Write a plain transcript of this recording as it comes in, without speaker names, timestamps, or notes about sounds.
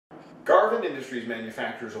Garvin Industries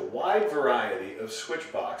manufactures a wide variety of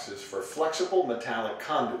switch boxes for flexible metallic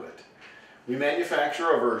conduit. We manufacture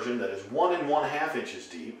a version that is 1 1/2 inches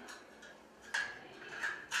deep,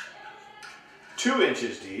 2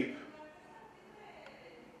 inches deep,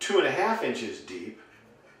 2 1/2 inches deep,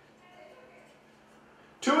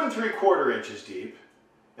 2 3/4 inches deep,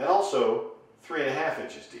 and also 3 1/2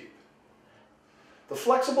 inches deep. The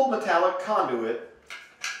flexible metallic conduit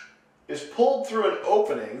is pulled through an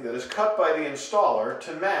opening that is cut by the installer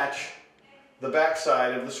to match the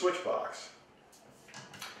backside of the switch box.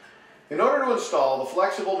 In order to install the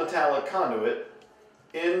flexible metallic conduit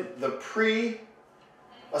in the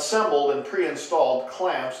pre-assembled and pre-installed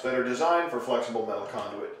clamps that are designed for flexible metal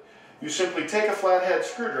conduit, you simply take a flathead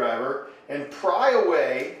screwdriver and pry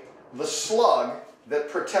away the slug that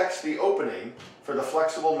protects the opening for the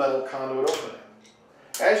flexible metal conduit opening.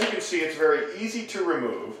 As you can see, it's very easy to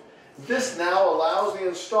remove. This now allows the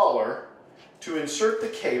installer to insert the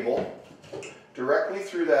cable directly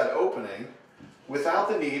through that opening without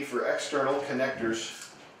the need for external connectors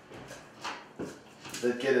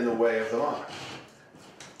that get in the way of the monitor.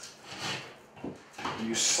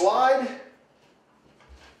 You slide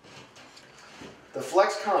the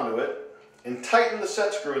flex conduit and tighten the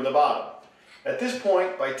set screw in the bottom. At this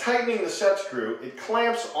point, by tightening the set screw, it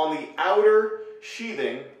clamps on the outer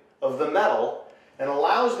sheathing of the metal and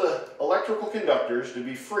allows the electrical conductors to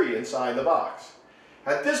be free inside the box.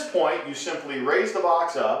 At this point, you simply raise the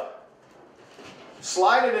box up,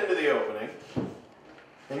 slide it into the opening,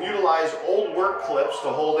 and utilize old work clips to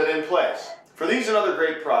hold it in place. For these and other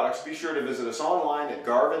great products, be sure to visit us online at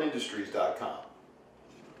garvinindustries.com.